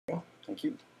Thank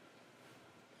you.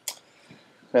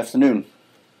 Good afternoon.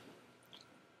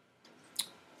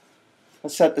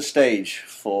 Let's set the stage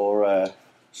for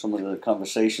some of the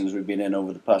conversations we've been in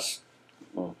over the past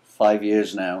 5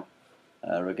 years now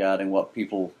regarding what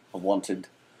people have wanted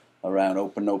around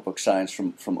open notebook science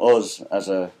from us as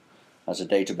a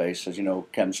database. As you know,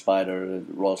 ChemSpider,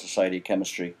 Royal Society of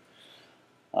Chemistry.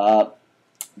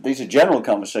 These are general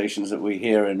conversations that we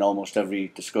hear in almost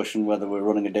every discussion, whether we're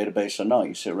running a database or not.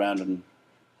 You sit around and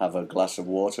have a glass of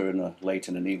water late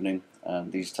in an evening,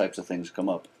 and these types of things come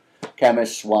up.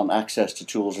 Chemists want access to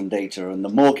tools and data, and the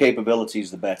more capabilities,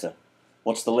 the better.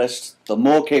 What's the list? The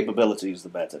more capabilities, the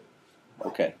better.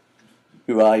 Okay.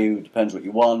 Who are you? Depends what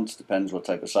you want, depends what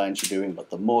type of science you're doing, but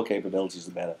the more capabilities,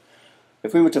 the better.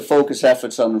 If we were to focus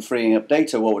efforts on freeing up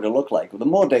data, what would it look like? Well, the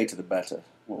more data, the better.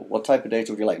 Well, what type of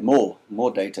data would you like? More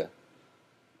data.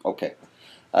 Okay.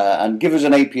 And give us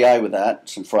an API with that,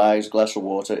 some fries, glass of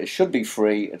water. It should be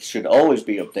free. It should always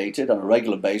be updated on a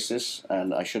regular basis,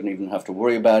 and I shouldn't even have to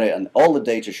worry about it. And all the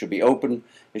data should be open.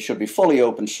 It should be fully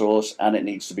open source, and it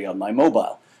needs to be on my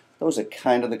mobile. Those are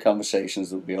kind of the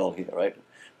conversations that we all hear, right?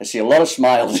 I see a lot of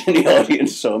smiles in the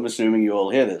audience, so I'm assuming you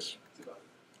all hear this.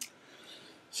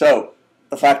 So,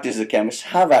 the fact is that chemists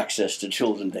have access to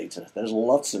tools and data. There's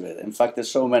lots of it. In fact,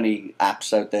 there's so many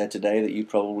apps out there today that you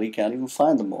probably can't even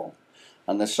find them all.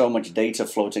 And there's so much data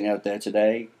floating out there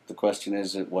today. The question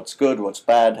is, what's good, what's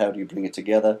bad, how do you bring it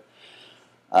together?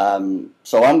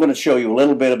 So I'm going to show you a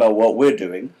little bit about what we're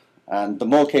doing. And the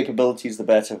more capabilities, the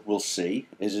better. We'll see.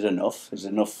 Is it enough? Is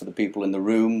it enough for the people in the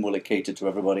room? Will it cater to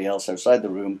everybody else outside the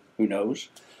room? Who knows?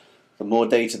 The more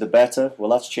data, the better.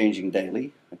 Well, that's changing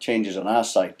daily. It changes on our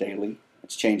site daily.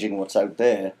 It's changing what's out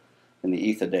there in the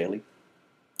ether daily.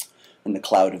 In the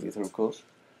cloud of ether, of course.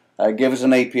 Give us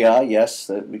an API. Yes,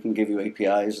 we can give you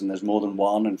APIs, and there's more than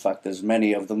one. In fact, there's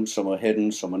many of them. Some are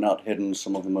hidden, some are not hidden.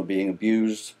 Some of them are being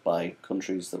abused by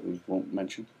countries that we won't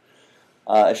mention.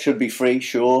 It should be free,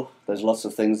 sure. There's lots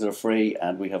of things that are free,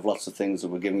 and we have lots of things that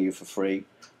we're giving you for free.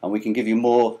 And we can give you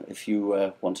more if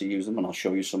you want to use them, and I'll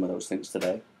show you some of those things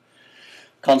today.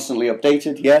 Constantly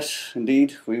updated, yes,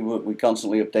 indeed. We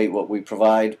constantly update what we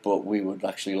provide, but we would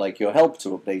actually like your help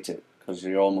to update it, because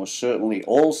you're almost certainly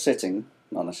all sitting,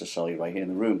 not necessarily right here in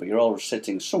the room, but you're all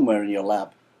sitting somewhere in your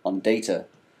lab on data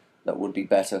that would be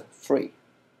better free.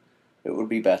 It would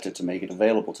be better to make it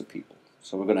available to people.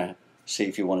 So we're going to see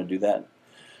if you want to do that.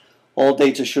 All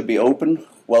data should be open.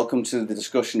 Welcome to the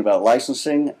discussion about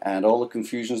licensing and all the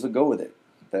confusions that go with it.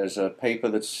 There's a paper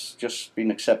that's just been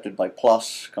accepted by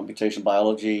PLOS, Computational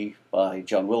Biology, by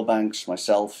John Wilbanks,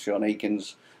 myself, Sean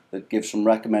Akins, that gives some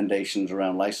recommendations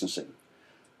around licensing.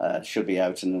 It should be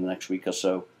out in the next week or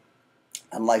so.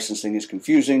 And licensing is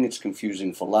confusing. It's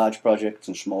confusing for large projects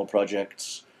and small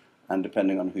projects, and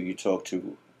depending on who you talk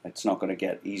to, it's not going to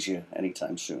get easier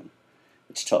anytime soon.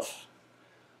 It's tough.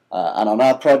 And on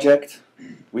our project,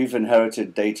 we've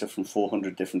inherited data from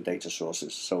 400 different data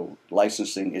sources. So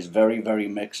licensing is very, very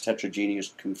mixed,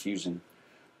 heterogeneous, confusing.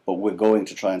 But we're going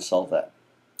to try and solve that.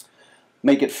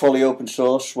 Make it fully open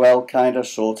source? Well, kind of,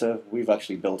 sort of. We've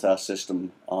actually built our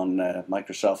system on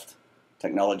Microsoft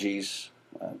technologies,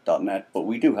 .NET, but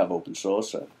we do have open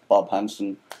source. Bob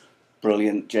Hansen,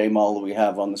 brilliant JMOL that we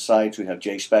have on the site. We have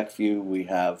JSpecView. We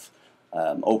have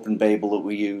OpenBabel that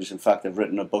we use. In fact, I've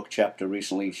written a book chapter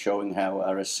recently showing how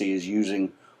RSC is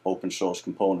using open source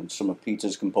components. Some of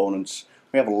Peter's components.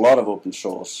 We have a lot of open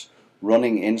source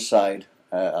running inside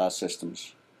our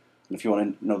systems. And if you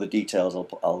want to know the details,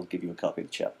 I'll give you a copy of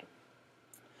the chapter.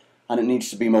 And it needs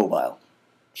to be mobile.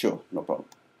 Sure, no problem.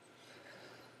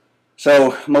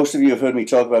 So most of you have heard me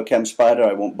talk about ChemSpider.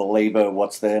 I won't belabor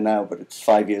what's there now, but it's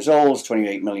 5 years old, it's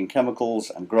 28 million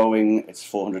chemicals, and growing. It's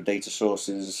 400 data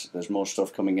sources. There's more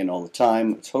stuff coming in all the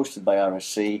time. It's hosted by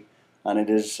RSC, and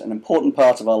it is an important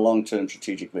part of our long-term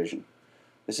strategic vision.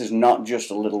 This is not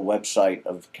just a little website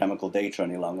of chemical data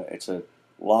any longer. It's a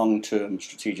long-term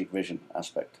strategic vision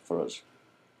aspect for us.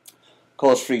 Of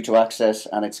course, free to access,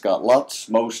 and it's got lots,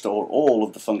 most, or all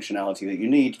of the functionality that you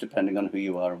need, depending on who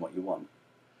you are and what you want.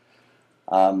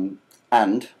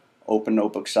 And open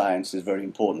notebook science is very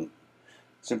important.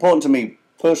 It's important to me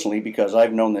personally because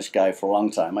I've known this guy for a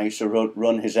long time. I used to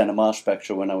run his NMR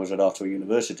spectra when I was at Ottawa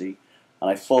University, and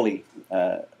I fully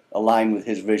align with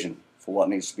his vision for what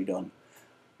needs to be done.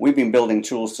 We've been building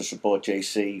tools to support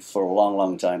JC for a long,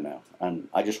 long time now, and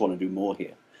I just want to do more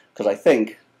here because I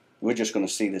think we're just going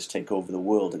to see this take over the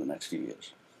world in the next few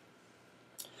years.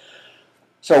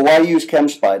 So why use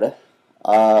ChemSpider?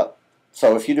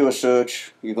 So if you do a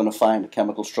search, you're going to find a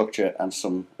chemical structure and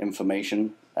some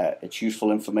information. It's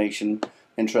useful information.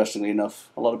 interestingly enough,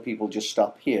 a lot of people just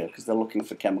stop here because they're looking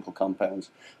for chemical compounds.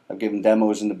 I've given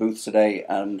demos in the booth today,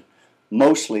 and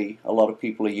mostly a lot of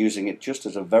people are using it just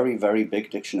as a very, very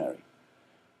big dictionary.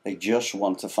 They just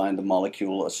want to find the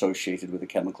molecule associated with a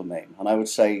chemical name. And I would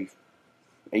say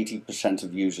 80%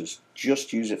 of users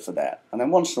just use it for that. And then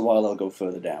once in a while they'll go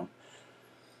further down.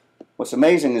 What's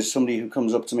amazing is somebody who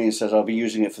comes up to me and says, I'll be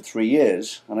using it for 3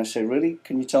 years. And I say, really?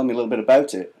 Can you tell me a little bit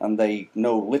about it? And they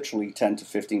know literally 10 to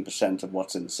 15% of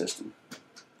what's in the system.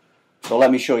 So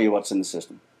let me show you what's in the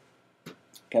system.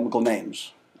 Chemical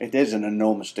names. It is an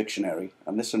enormous dictionary.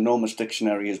 And this enormous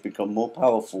dictionary has become more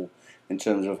powerful in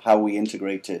terms of how we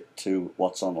integrate it to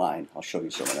what's online. I'll show you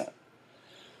some of that.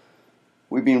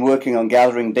 We've been working on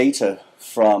gathering data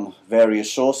from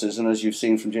various sources, and as you've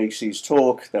seen from JC's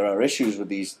talk, there are issues with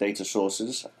these data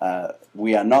sources.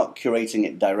 We are not curating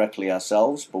it directly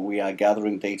ourselves, but we are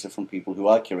gathering data from people who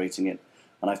are curating it.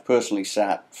 And I've personally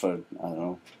sat for, I don't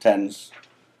know, tens,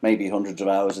 maybe hundreds of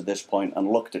hours at this point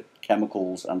and looked at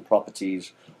chemicals and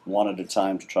properties one at a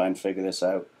time to try and figure this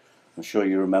out. I'm sure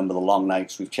you remember the long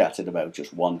nights we've chatted about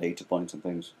just one data point and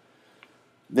things.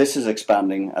 This is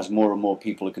expanding as more and more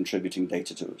people are contributing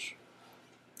data to us.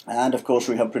 And of course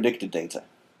we have predicted data.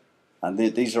 And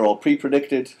these are all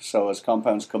pre-predicted, so as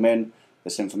compounds come in,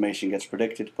 this information gets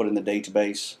predicted, put in the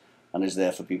database, and is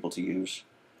there for people to use.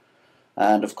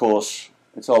 And of course,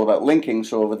 it's all about linking,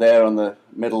 so over there on the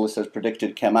middle it says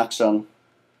predicted chemaxon.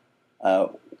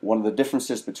 One of the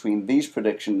differences between these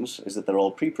predictions is that they're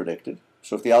all pre-predicted.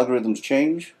 So if the algorithms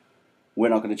change, we're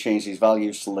not going to change these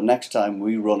values till the next time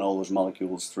we run all those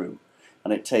molecules through.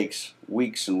 And it takes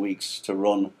weeks and weeks to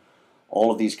run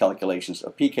all of these calculations. A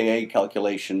pKa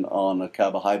calculation on a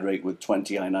carbohydrate with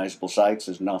 20 ionizable sites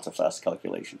is not a fast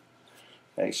calculation.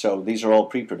 Okay, so these are all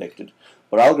pre-predicted.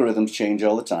 But algorithms change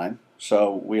all the time,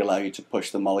 so we allow you to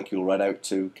push the molecule right out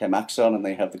to chemaxon, and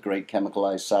they have the great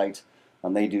chemicalized site,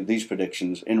 and they do these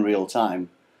predictions in real time.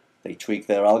 They tweak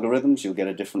their algorithms, you'll get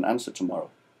a different answer tomorrow,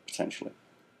 potentially.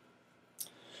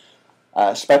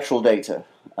 Spectral data.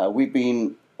 We've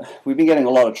been getting a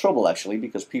lot of trouble actually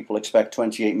because people expect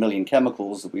 28 million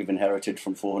chemicals that we've inherited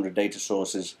from 400 data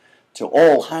sources to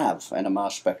all have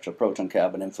NMR spectra, proton,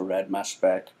 carbon, infrared, mass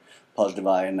spec, positive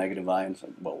ion, negative ion.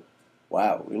 Well,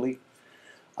 wow, really?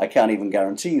 I can't even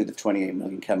guarantee you that 28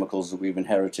 million chemicals that we've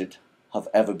inherited have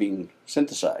ever been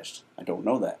synthesized. I don't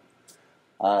know that.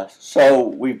 So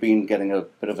we've been getting a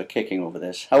bit of a kicking over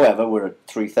this. However, we're at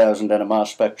 3,000 NMR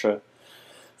spectra,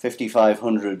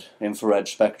 5,500 infrared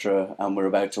spectra, and we're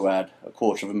about to add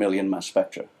 250,000 mass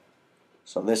spectra.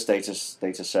 So this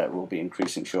data set will be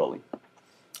increasing shortly.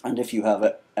 And if you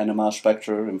have NMR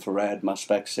spectra, infrared, mass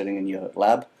spec sitting in your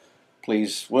lab,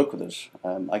 please work with us.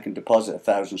 I can deposit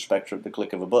 1,000 spectra at the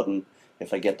click of a button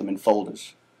if I get them in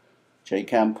folders.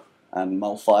 JCamp and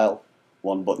MolFile,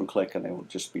 one button click and they will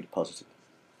just be deposited.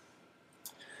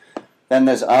 Then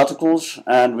there's articles,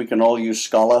 and we can all use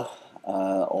Scholar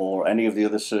or any of the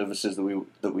other services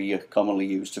that we commonly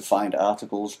use to find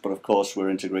articles, but of course we're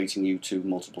integrating you to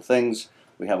multiple things.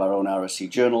 We have our own RSC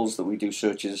journals that we do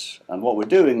searches, and what we're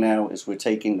doing now is we're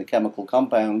taking the chemical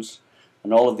compounds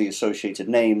and all of the associated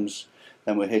names,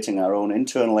 then we're hitting our own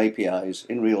internal APIs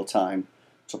in real time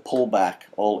to pull back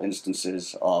all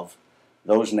instances of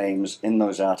those names in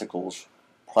those articles,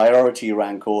 priority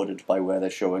rank ordered by where they're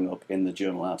showing up in the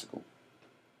journal article.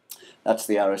 That's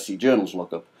the RSC journals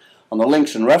lookup. On the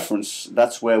links and reference,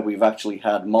 that's where we've actually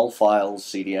had mol files,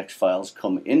 CDX files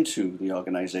come into the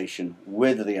organization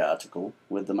with the article,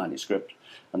 with the manuscript,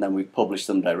 and then we've published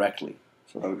them directly.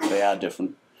 So they are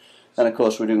different. And of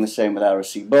course we're doing the same with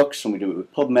RSC Books, and we do it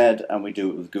with PubMed, and we do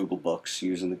it with Google Books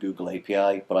using the Google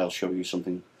API, but I'll show you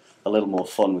something a little more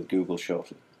fun with Google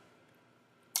shortly.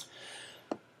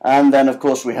 And then of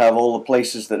course we have all the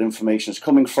places that information is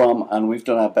coming from, and we've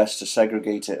done our best to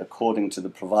segregate it according to the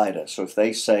provider. So if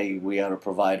they say we are a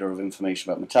provider of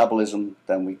information about metabolism,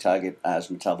 then we tag it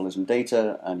as metabolism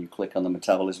data, and you click on the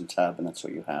metabolism tab and that's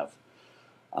what you have.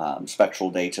 Spectral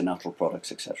data, natural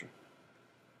products, etc.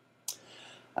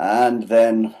 And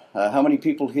then how many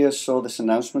people here saw this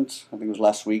announcement? I think it was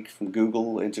last week from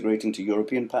Google integrating to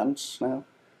European patents now.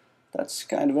 That's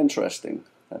kind of interesting.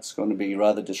 That's going to be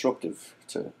rather disruptive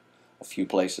to a few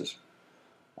places.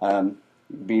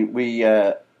 We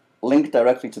link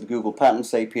directly to the Google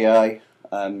Patents API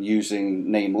using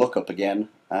name lookup again.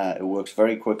 It works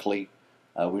very quickly.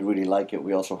 We really like it.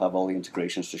 We also have all the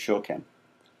integrations to SureChem.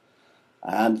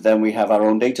 And then we have our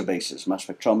own databases, mass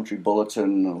spectrometry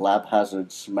bulletin, lab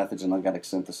hazards, methods in organic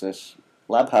synthesis.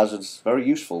 Lab hazards, very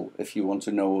useful if you want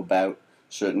to know about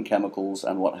certain chemicals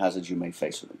and what hazards you may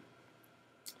face with them.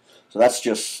 So that's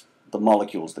just the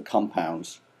molecules, the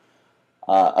compounds.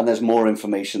 And there's more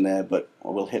information there, but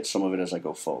we'll hit some of it as I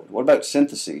go forward. What about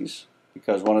syntheses?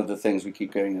 Because one of the things we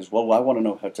keep going is, well, I want to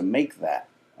know how to make that.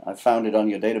 I found it on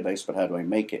your database, but how do I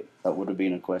make it? That would have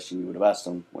been a question you would have asked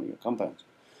on one of your compounds.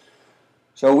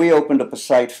 So we opened up a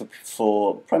site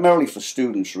for primarily for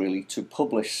students, really, to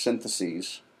publish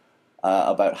syntheses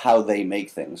about how they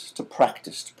make things, to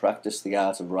practice the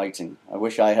art of writing. I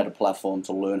wish I had a platform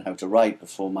to learn how to write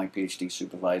before my PhD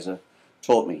supervisor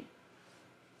taught me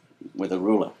with a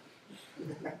ruler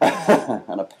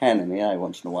and a pen in the eye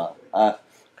once in a while,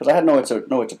 because I had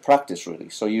nowhere to practice, really.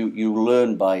 So you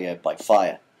learn by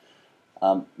fire.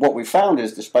 What we found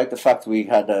is, despite the fact we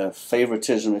had a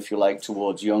favoritism, if you like,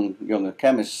 towards younger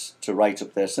chemists to write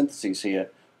up their syntheses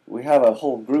here, we have a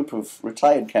whole group of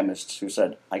retired chemists who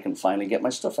said, I can finally get my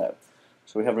stuff out.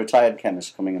 So we have retired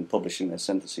chemists coming and publishing their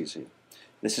syntheses here.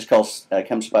 This is called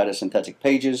ChemSpider Synthetic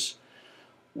Pages.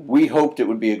 We hoped it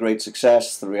would be a great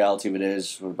success. The reality of it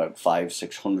is we're about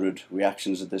 500-600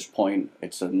 reactions at this point.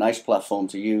 It's a nice platform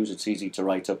to use. It's easy to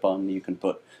write up on. You can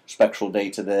put spectral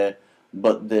data there.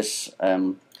 But this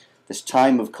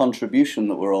time of contribution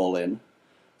that we're all in,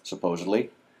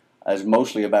 supposedly, is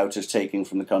mostly about us taking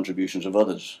from the contributions of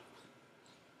others,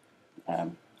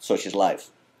 such as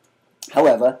life.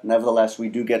 However, nevertheless, we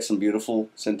do get some beautiful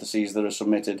syntheses that are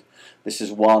submitted. This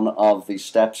is one of the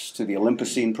steps to the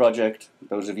Olympocene project.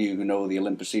 Those of you who know the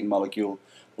Olympocene molecule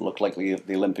will look like the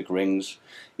Olympic rings.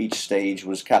 Each stage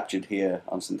was captured here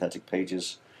on Synthetic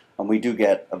Pages, and we do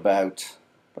get about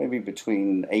maybe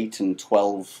between 8 and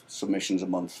 12 submissions a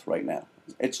month right now.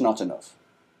 It's not enough.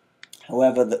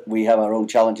 However, we have our own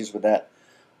challenges with that.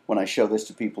 When I show this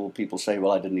to people, people say,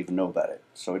 well, I didn't even know about it.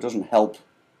 So it doesn't help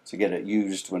to get it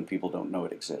used when people don't know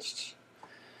it exists.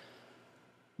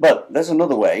 But there's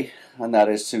another way, and that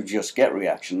is to just get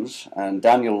reactions. And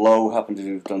Daniel Lowe happened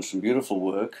to have done some beautiful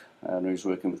work, and he's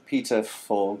working with Peter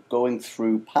for going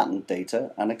through patent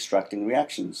data and extracting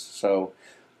reactions. So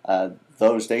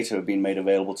those data have been made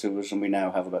available to us, and we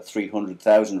now have about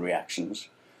 300,000 reactions.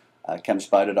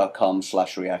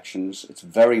 ChemSpider.com/reactions. It's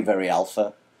very, very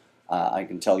alpha. I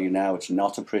can tell you now it's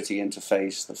not a pretty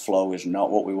interface. The flow is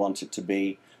not what we want it to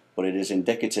be, but it is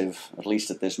indicative, at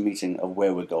least at this meeting, of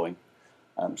where we're going.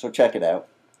 So check it out.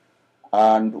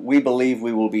 And we believe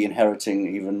we will be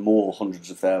inheriting even more hundreds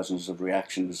of thousands of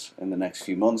reactions in the next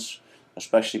few months,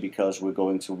 especially because we're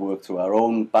going to work through our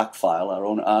own back file, our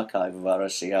own archive of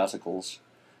RSC articles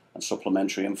and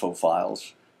supplementary info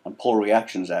files, and pull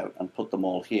reactions out and put them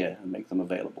all here and make them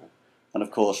available. And of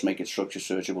course make it structure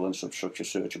searchable and substructure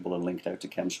searchable and linked out to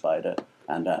ChemSpider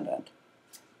and.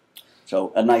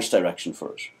 So a nice direction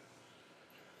for us.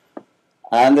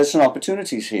 And there's some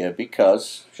opportunities here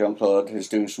because Jean-Claude is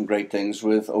doing some great things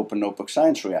with Open Notebook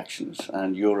Science reactions,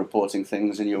 and you're reporting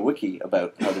things in your wiki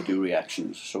about how to do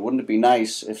reactions. So wouldn't it be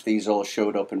nice if these all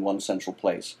showed up in one central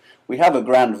place? We have a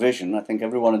grand vision. I think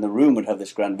everyone in the room would have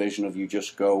this grand vision of you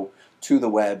just go to the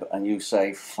web and you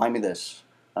say, find me this.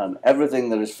 And everything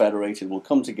that is federated will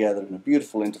come together in a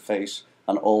beautiful interface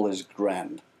and all is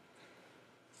grand.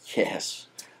 Yes,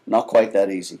 not quite that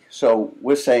easy. So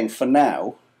we're saying for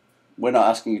now, we're not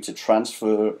asking you to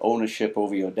transfer ownership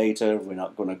over your data. We're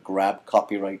not going to grab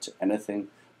copyright to anything.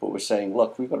 But we're saying,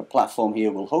 look, we've got a platform here.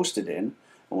 We'll host it in, and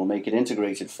we'll make it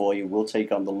integrated for you. We'll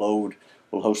take on the load.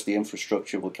 We'll host the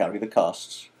infrastructure. We'll carry the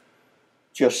costs.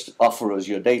 Just offer us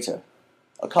your data.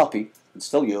 A copy. It's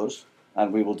still yours,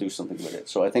 and we will do something with it.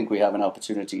 So I think we have an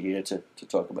opportunity here to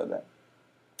talk about that.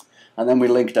 And then we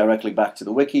link directly back to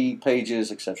the wiki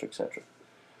pages, etc., etc.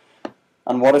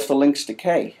 And what if the links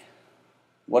decay?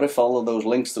 What if all of those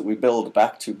links that we build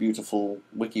back to beautiful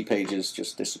wiki pages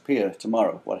just disappear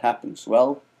tomorrow? What happens?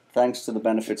 Well, thanks to the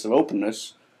benefits of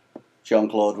openness,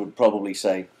 Jean-Claude would probably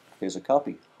say, here's a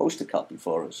copy, host a copy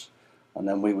for us. And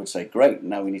then we would say, great,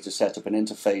 now we need to set up an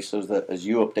interface so that as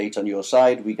you update on your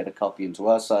side, we get a copy into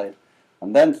our side,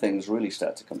 and then things really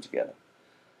start to come together.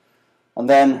 And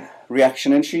then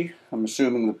reaction inshi. I'm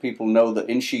assuming that people know that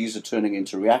inshis are turning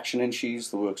into reaction inshis.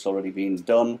 The work's already been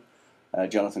done.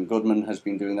 Jonathan Goodman has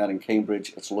been doing that in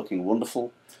Cambridge. It's looking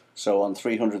wonderful. So on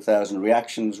 300,000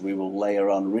 reactions, we will layer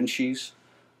on rinshis.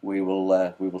 We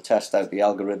will test out the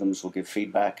algorithms, we'll give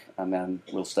feedback, and then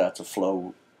we'll start to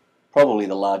flow probably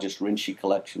the largest rinshi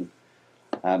collection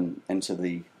into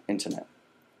the internet.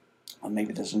 And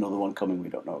maybe there's another one coming we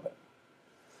don't know about.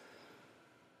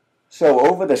 So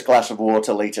over this glass of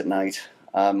water late at night,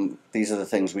 these are the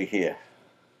things we hear.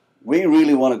 We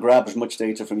really want to grab as much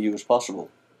data from you as possible.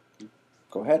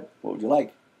 Go ahead, what would you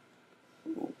like?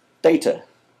 Data.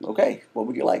 Okay, what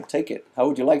would you like? Take it. How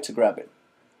would you like to grab it?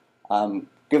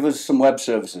 Give us some web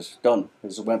services. Done.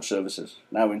 Here's the web services.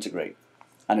 Now integrate.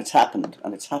 And it's happened,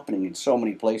 and it's happening in so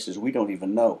many places we don't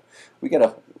even know. We get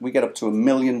up to 1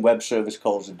 million web service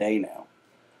calls a day now.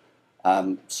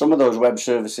 Some of those web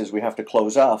services we have to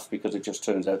close off because it just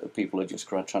turns out that people are just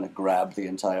trying to grab the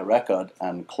entire record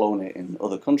and clone it in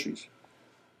other countries,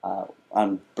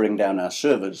 and bring down our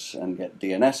servers and get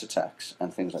DNS attacks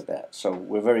and things like that. So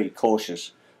we're very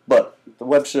cautious. But the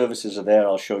web services are there.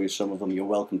 I'll show you some of them. You're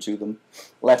welcome to them.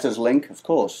 Let us link, of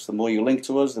course. The more you link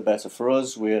to us, the better for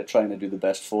us. We're trying to do the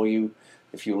best for you.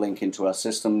 If you link into our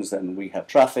systems, then we have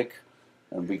traffic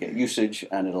and we get usage,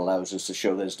 and it allows us to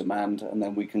show there's demand, and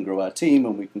then we can grow our team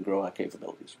and we can grow our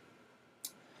capabilities.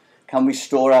 Can we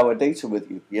store our data with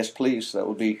you? Yes, please. That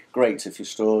would be great. If you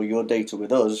store your data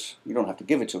with us, you don't have to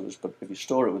give it to us, but if you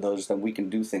store it with us, then we can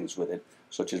do things with it,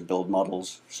 such as build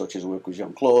models, such as work with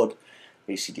Jean-Claude,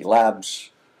 ACD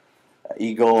Labs,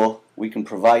 Igor. We can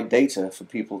provide data for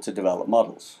people to develop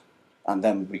models, and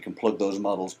then we can plug those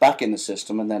models back in the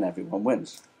system, and then everyone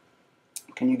wins.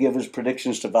 Can you give us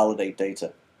predictions to validate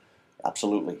data?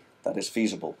 Absolutely, that is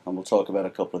feasible, and we'll talk about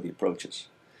a couple of the approaches.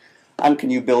 And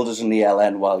can you build us an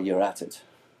ELN while you're at it?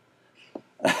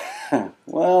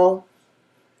 Well,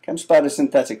 ChemSpider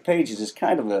Synthetic Pages is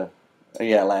kind of a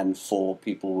ELN for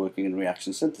people working in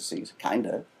reaction syntheses,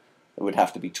 kinda. It would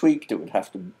have to be tweaked, it would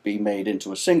have to be made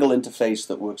into a single interface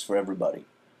that works for everybody.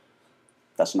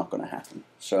 That's not going to happen.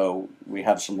 So we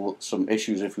have some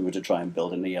issues if we were to try and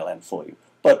build an ELN for you.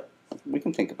 But we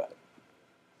can think about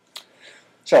it.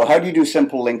 So how do you do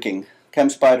simple linking?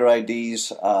 ChemSpider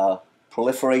IDs are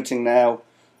proliferating now.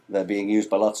 They're being used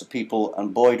by lots of people,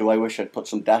 and boy do I wish I'd put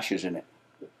some dashes in it.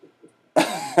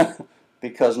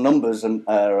 Because numbers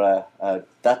are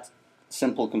that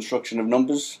simple construction of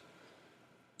numbers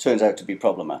turns out to be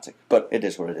problematic, but it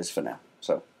is what it is for now.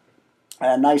 So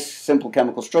a nice simple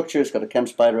chemical structure. It's got a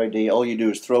ChemSpider ID. All you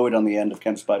do is throw it on the end of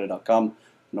chemspider.com,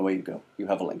 and away you go. You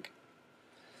have a link.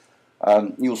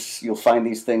 You'll find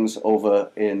these things over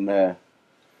in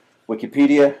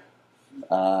Wikipedia.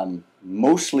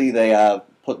 Mostly they are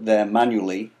put there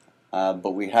manually,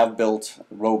 but we have built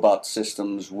robot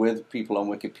systems with people on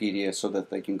Wikipedia so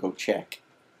that they can go check.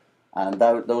 And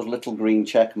those little green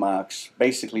check marks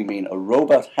basically mean a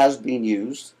robot has been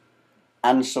used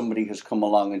and somebody has come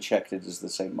along and checked it as the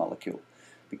same molecule.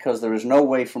 Because there is no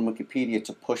way from Wikipedia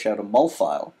to push out a mol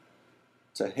file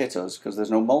to hit us, because there's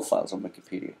no mol files on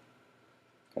Wikipedia.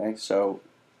 Okay, so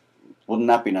wouldn't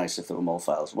that be nice if there were mol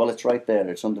files? Well, it's right there.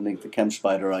 It's underneath the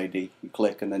ChemSpider ID. You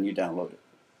click and then you download it.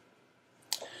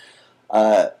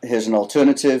 Here's an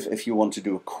alternative. If you want to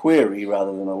do a query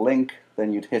rather than a link,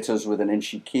 then you'd hit us with an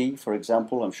INSHI key, for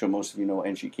example. I'm sure most of you know what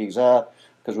INSHI keys are,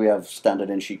 because we have standard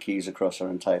INSHI keys across our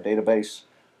entire database,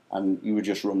 and you would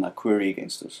just run that query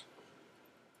against us.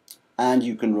 And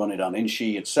you can run it on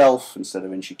INSHI itself instead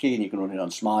of INSHI key, and you can run it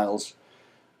on Smiles,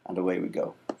 and away we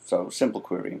go. So simple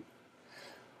querying.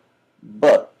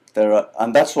 But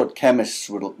and that's what chemists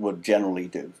would generally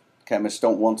do. Chemists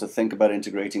don't want to think about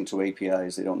integrating to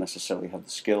APIs. They don't necessarily have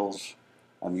the skills.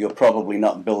 You're probably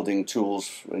not building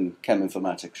tools in chem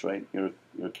informatics, right? You're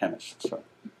a chemist. So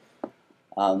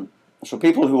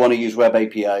people who want to use web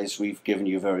APIs, we've given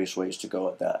you various ways to go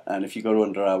at that. And if you go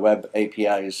under our web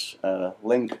APIs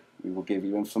link, we will give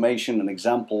you information and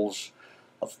examples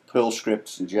of Perl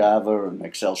scripts and Java and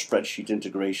Excel spreadsheet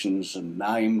integrations and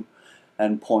KNIME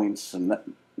endpoints and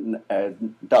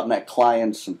 .NET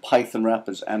clients and Python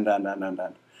wrappers and.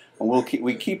 And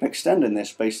we keep extending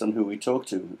this based on who we talk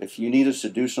to. If you need us to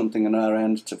do something on our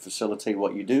end to facilitate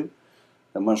what you do,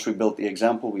 then once we built the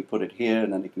example, we put it here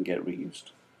and then it can get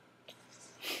reused.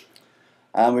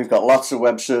 And we've got lots of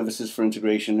web services for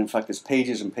integration. In fact, there's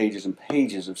pages and pages and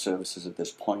pages of services at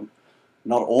this point.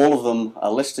 Not all of them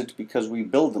are listed because we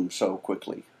build them so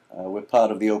quickly. We're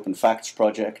part of the Open Facts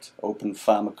project, Open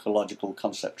Pharmacological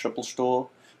Concept Triple Store.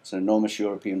 It's an enormous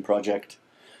European project.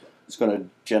 It's going to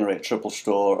generate a triple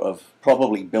store of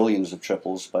probably billions of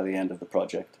triples by the end of the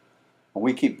project. And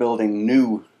we keep building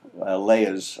new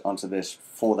layers onto this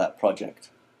for that project.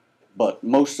 But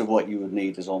most of what you would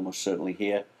need is almost certainly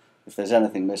here. If there's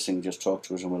anything missing, just talk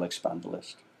to us and we'll expand the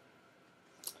list.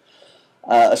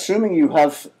 Assuming you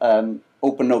have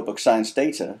Open Notebook Science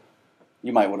data,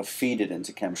 you might want to feed it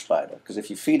into ChemSpider, because if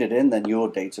you feed it in, then your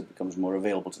data becomes more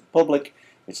available to the public.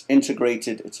 It's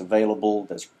integrated, it's available,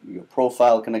 your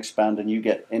profile can expand, and you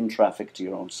get in traffic to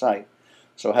your own site.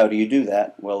 So how do you do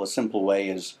that? Well, a simple way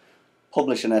is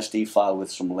publish an SD file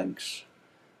with some links,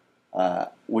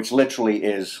 which literally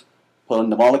is put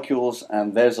in the molecules,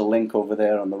 and there's a link over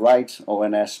there on the right,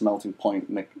 ONS melting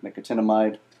point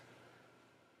nicotinamide.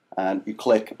 and you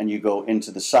click and you go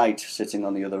into the site sitting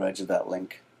on the other edge of that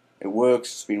link. It works.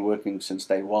 It's been working since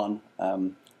day one.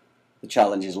 The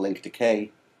challenge is link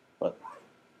decay, but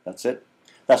that's it.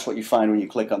 That's what you find when you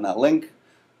click on that link.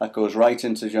 That goes right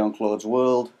into Jean-Claude's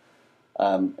world.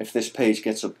 If this page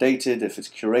gets updated, if it's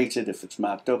curated, if it's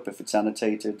marked up, if it's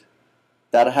annotated,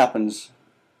 that happens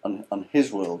on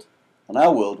his world. On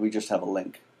our world, we just have a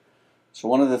link. So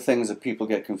one of the things that people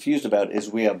get confused about is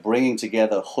we are bringing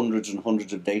together hundreds and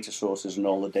hundreds of data sources and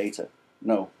all the data.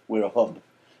 No, we're a hub.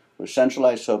 We're a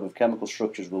centralized hub of chemical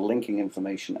structures. We're linking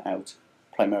information out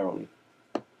primarily.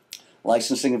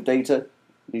 Licensing of data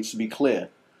needs to be clear.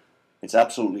 It's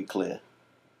absolutely clear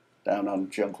down on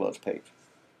Jean-Claude's page.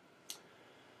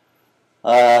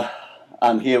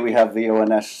 And here we have the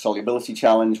ONS solubility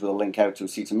challenge with a link out to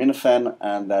acetaminophen,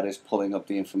 and that is pulling up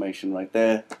the information right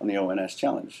there on the ONS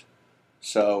challenge.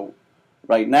 So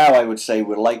right now I would say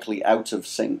we're likely out of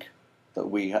sync.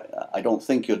 That I don't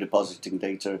think you're depositing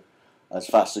data as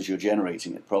fast as you're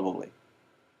generating it, probably.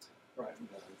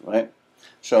 Right?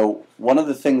 So one of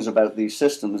the things about these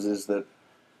systems is that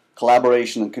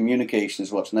collaboration and communication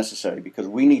is what's necessary, because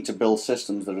we need to build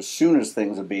systems that as soon as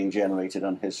things are being generated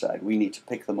on his side, we need to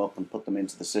pick them up and put them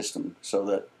into the system so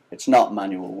that it's not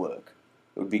manual work.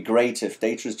 It would be great if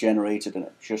data is generated and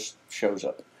it just shows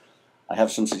up. I have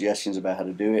some suggestions about how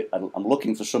to do it. I'm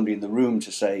looking for somebody in the room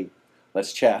to say,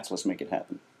 let's chat, let's make it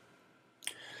happen.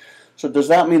 So does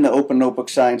that mean that Open Notebook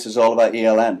Science is all about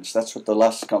ELNs? That's what the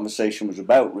last conversation was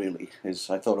about, really.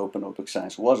 I thought Open Notebook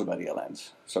Science was about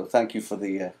ELNs. So thank you for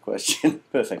the question.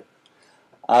 Perfect.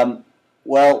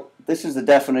 Well, this is the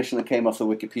definition that came off the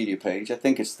Wikipedia page. I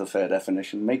think it's the fair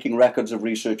definition. Making records of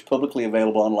research publicly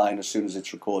available online as soon as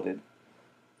it's recorded.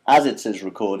 As it is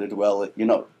recorded, well,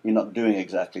 you're not doing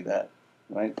exactly that,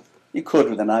 right? You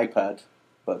could with an iPad,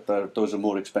 but those are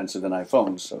more expensive than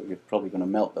iPhones, so you're probably going to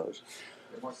melt those.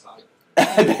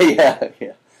 yeah,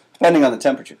 depending on the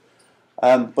temperature.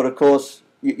 But of course,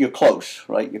 you're close,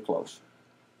 right? You're close.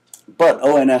 But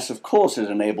ONS, of course, is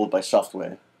enabled by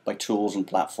software, by tools and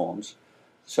platforms.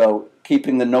 So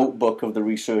keeping the notebook of the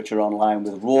researcher online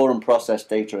with raw and processed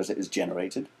data as it is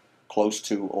generated, close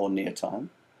to or near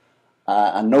time.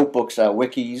 And notebooks are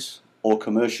wikis or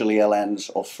commercial ELNs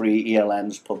or free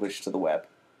ELNs published to the web.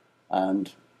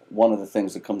 And one of the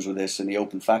things that comes with this in the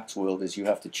open facts world is you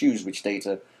have to choose which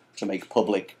data to make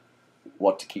public,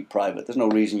 what to keep private. There's no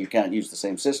reason you can't use the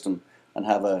same system and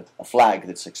have a flag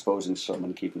that's exposing some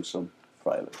and keeping some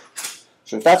private.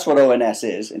 So if that's what ONS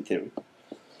is, in theory.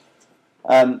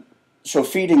 So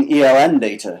feeding ELN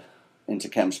data into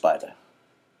ChemSpider.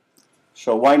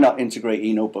 So why not integrate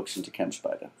e-notebooks into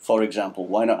ChemSpider? For example,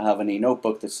 why not have an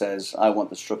e-notebook that says, I want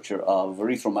the structure of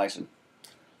erythromycin,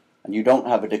 and you don't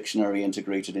have a dictionary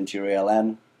integrated into your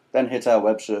ELN, then hit our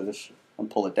web service and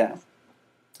pull it down.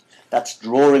 That's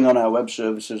drawing on our web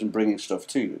services and bringing stuff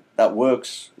to you. That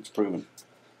works, it's proven.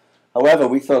 However,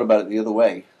 we thought about it the other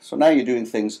way. So now you're doing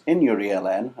things in your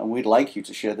ELN, and we'd like you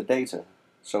to share the data.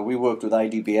 So we worked with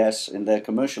IDBS in their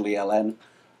commercial ELN,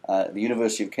 the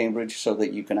University of Cambridge, so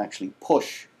that you can actually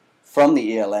push from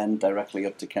the ELN directly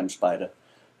up to ChemSpider.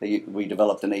 We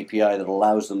developed an API that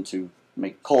allows them to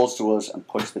make calls to us and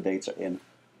push the data in.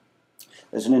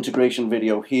 There's an integration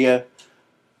video here.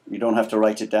 You don't have to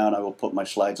write it down. I will put my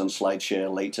slides on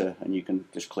SlideShare later, and you can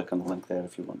just click on the link there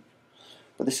if you want.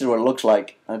 But this is what it looks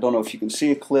like. I don't know if you can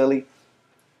see it clearly.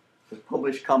 The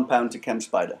published compound to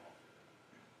ChemSpider.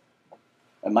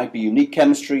 It might be unique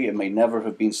chemistry. It may never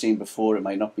have been seen before. It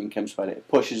might not be in ChemSpider. It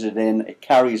pushes it in. It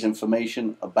carries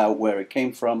information about where it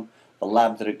came from, the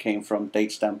lab that it came from,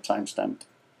 date stamped, time stamped.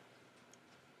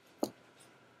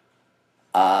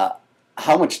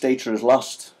 How much data is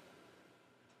lost?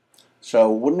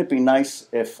 So wouldn't it be nice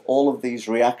if all of these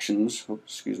reactions,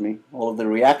 all of the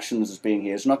reactions as being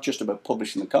here is not just about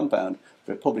publishing the compound,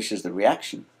 but it publishes the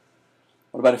reaction.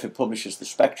 What about if it publishes the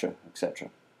spectra, etc.?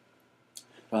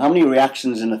 So how many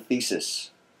reactions in a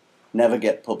thesis never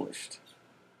get published?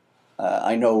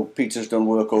 I know Peter's done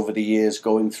work over the years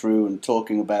going through and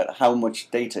talking about how much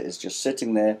data is just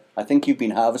sitting there. I think you've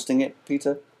been harvesting it,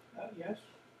 Peter? Yes.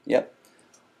 Yep.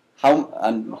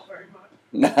 Not very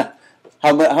much.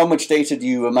 How much data do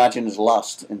you imagine is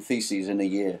lost in theses in a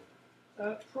year?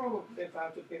 Probably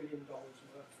about $1 billion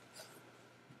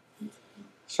worth.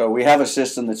 So we have a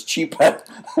system that's cheaper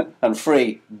and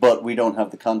free, but we don't have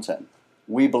the content.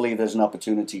 We believe there's an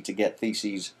opportunity to get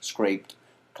theses scraped,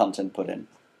 content put in.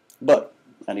 But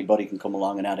anybody can come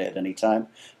along and add it at any time.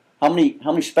 How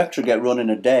many spectra get run in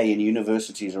a day in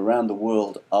universities around the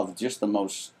world of just the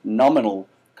most nominal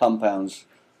compounds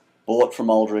bought from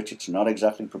Aldrich. It's not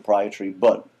exactly proprietary,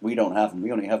 but we don't have them.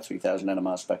 We only have 3,000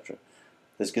 NMR spectra.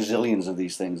 There's gazillions of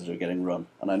these things that are getting run.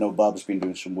 And I know Bob's been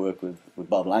doing some work with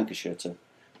Bob Lancashire to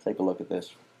take a look at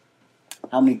this.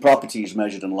 How many properties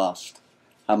measured and lost?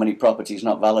 How many properties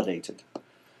not validated?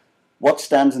 What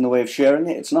stands in the way of sharing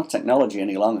it? It's not technology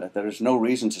any longer. There is no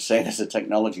reason to say there's a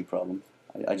technology problem.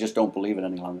 I just don't believe it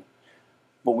any longer.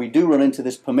 But we do run into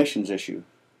this permissions issue.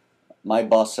 My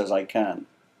boss says I can.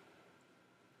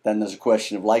 Then there's a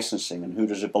question of licensing and who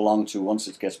does it belong to once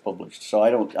it gets published. So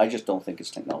I just don't think it's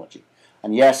technology.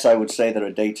 And yes, I would say there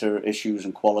are data issues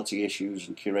and quality issues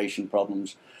and curation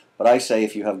problems. But I say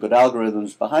if you have good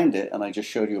algorithms behind it, and I just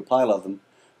showed you a pile of them,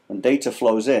 when data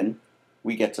flows in,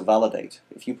 we get to validate.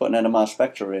 If you put an NMR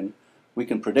spectra in, we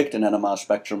can predict an NMR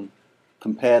spectrum,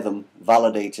 compare them,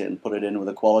 validate it, and put it in with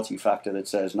a quality factor that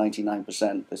says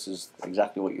 99%, this is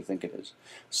exactly what you think it is.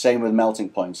 Same with melting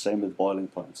points, same with boiling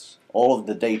points. All of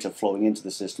the data flowing into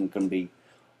the system can be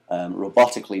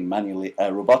robotically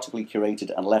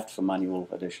curated and left for manual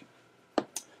addition.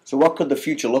 So what could the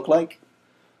future look like?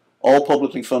 All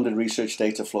publicly funded research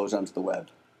data flows onto the web.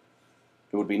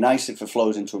 It would be nice if it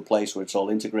flows into a place where it's all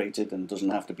integrated and doesn't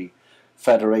have to be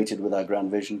federated with our grand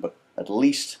vision, but at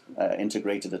least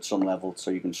integrated at some level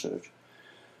so you can search.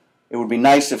 It would be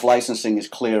nice if licensing is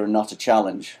clear and not a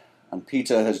challenge. And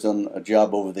Peter has done a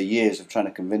job over the years of trying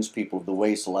to convince people of the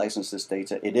ways to license this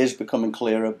data. It is becoming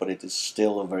clearer, but it is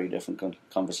still a very different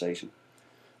conversation.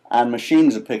 And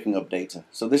machines are picking up data.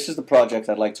 So this is the project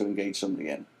I'd like to engage somebody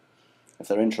in, if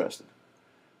they're interested.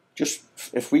 Just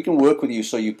if we can work with you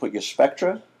so you put your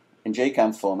spectra in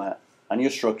JCAM format and your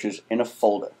structures in a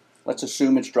folder. Let's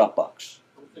assume it's Dropbox.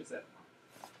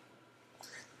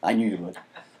 I knew you would.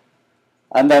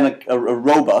 And then a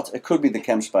robot, it could be the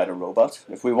ChemSpider robot.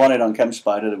 If we want it on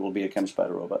ChemSpider, it will be a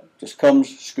ChemSpider robot. Just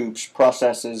comes, scoops,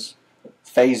 processes,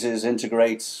 phases,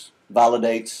 integrates,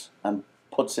 validates, and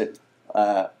puts it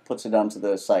onto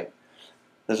the site.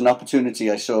 There's an opportunity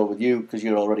I saw with you because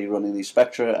you're already running these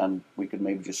spectra, and we could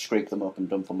maybe just scrape them up and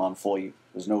dump them on for you.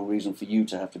 There's no reason for you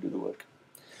to have to do the work.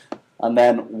 And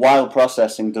then while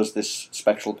processing does this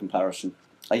spectral comparison.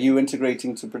 Are you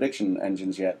integrating to prediction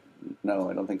engines yet? No,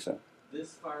 I don't think so.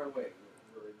 This far away,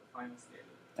 we're in the final stage.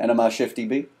 NMR Shift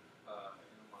DB? Is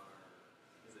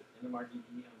it NMR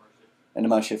DB, NMR Shift?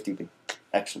 NMR Shift DB.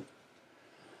 Excellent.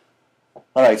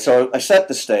 Alright, so I set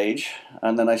the stage,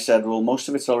 and then I said, well, most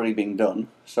of it's already being done.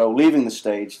 So leaving the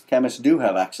stage, chemists do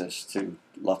have access to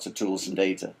lots of tools and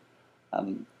data.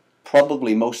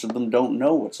 Probably most of them don't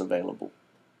know what's available.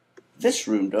 This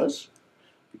room does,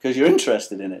 because you're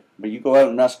interested in it. But you go out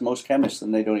and ask most chemists,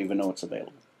 and they don't even know what's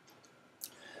available.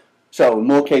 So,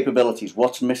 more capabilities.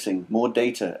 What's missing? More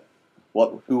data.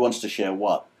 Who wants to share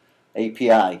what?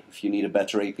 API. If you need a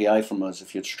better API from us,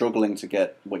 if you're struggling to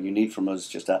get what you need from us,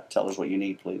 just tell us what you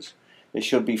need, please. It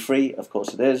should be free. Of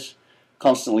course it is.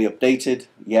 Constantly updated.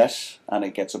 Yes. And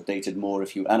it gets updated more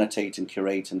if you annotate and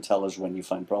curate and tell us when you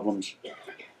find problems.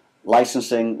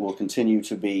 Licensing will continue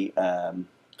to be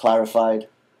clarified.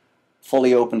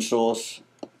 Fully open source.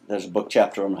 There's a book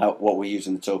chapter on what we're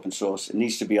using that's open source. It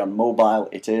needs to be on mobile.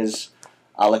 It is.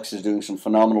 Alex is doing some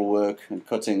phenomenal work and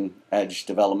cutting edge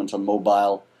development on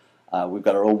mobile. We've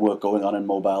got our own work going on in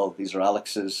mobile. These are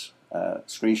Alex's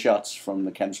screenshots from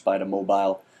the ChemSpider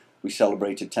mobile. We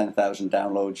celebrated 10,000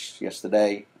 downloads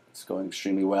yesterday. It's going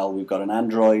extremely well. We've got an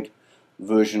Android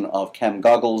version of Chem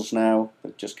Goggles now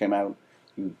that just came out.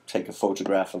 You take a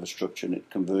photograph of a structure and it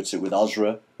converts it with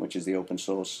OSRA, which is the open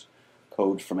source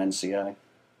code from NCI.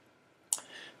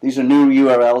 These are new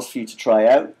URLs for you to try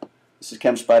out. This is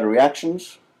ChemSpider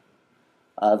Reactions.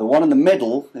 The one in the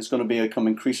middle is going to become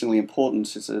increasingly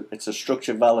important. It's a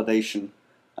structure validation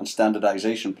and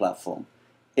standardization platform.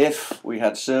 If we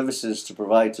had services to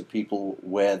provide to people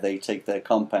where they take their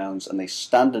compounds and they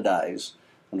standardize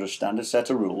under a standard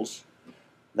set of rules,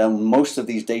 then most of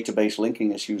these database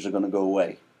linking issues are going to go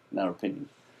away, in our opinion.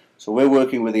 So we're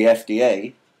working with the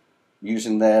FDA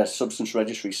using their substance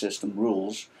registry system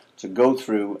rules to go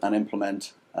through and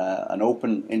implement an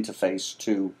open interface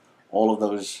to all of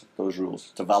those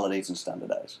rules to validate and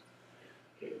standardize.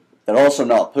 They're also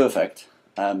not perfect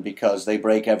because they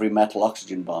break every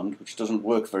metal-oxygen bond, which doesn't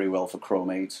work very well for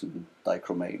chromate and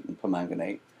dichromate and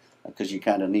permanganate because you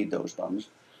kind of need those bonds.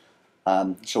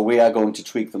 So we are going to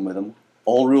tweak them with them.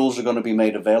 All rules are going to be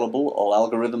made available. All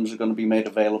algorithms are going to be made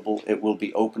available. It will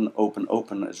be open, open,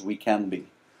 open as we can be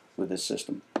with this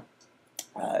system.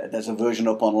 There's a version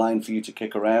up online for you to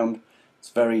kick around.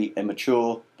 It's very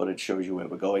immature, but it shows you where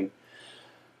we're going.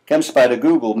 ChemSpider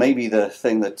Google may be the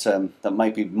thing that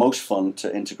might be most fun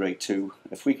to integrate to.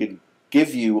 If we could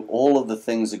give you all of the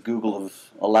things that Google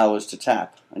have allow us to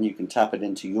tap, and you can tap it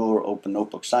into your Open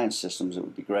Notebook Science systems. It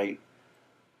would be great.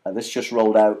 This just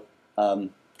rolled out.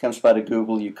 ChemSpider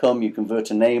Google, you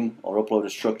convert a name or upload a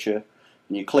structure,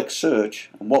 and you click search,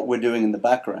 and what we're doing in the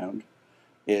background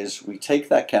is we take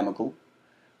that chemical,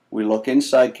 we look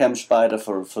inside ChemSpider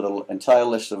for the entire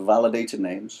list of validated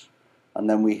names, and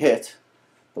then we hit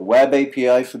the Web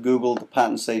API for Google, the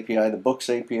Patents API, the Books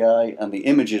API, and the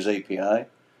Images API,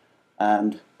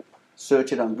 and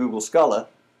search it on Google Scholar,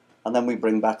 and then we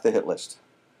bring back the hit list.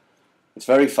 It's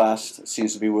very fast, it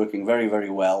seems to be working very, very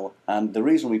well, and the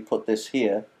reason we put this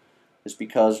here is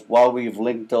because while we've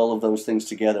linked all of those things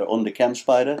together under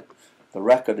ChemSpider, the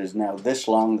record is now this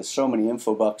long, there's so many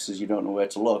info boxes you don't know where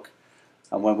to look,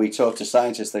 and when we talk to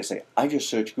scientists they say, I just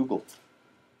searched Google.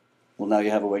 Well, now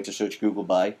you have a way to search Google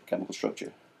by chemical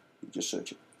structure. You just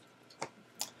search it.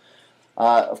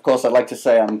 Of course, I'd like to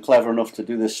say I'm clever enough to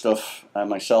do this stuff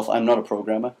myself. I'm not a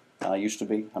programmer. I used to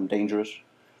be. I'm dangerous.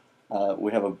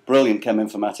 We have a brilliant chem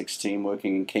informatics team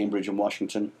working in Cambridge and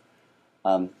Washington.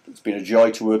 It's been a joy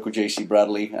to work with JC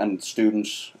Bradley and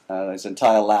students. His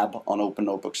entire lab on Open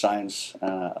Notebook Science.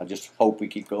 I just hope we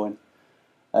keep going.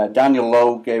 Daniel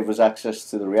Lowe gave us access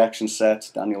to the reaction set.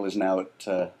 Daniel is now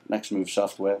at Next Move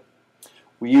Software.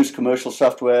 We use commercial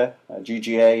software,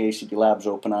 GGA, ACD Labs,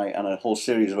 OpenEye, and a whole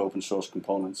series of open source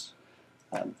components.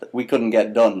 We couldn't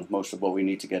get done most of what we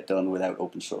need to get done without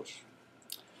open source.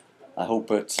 I hope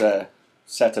it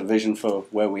set a vision for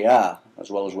where we are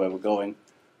as well as where we're going,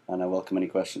 and I welcome any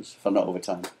questions if I'm not over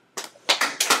time.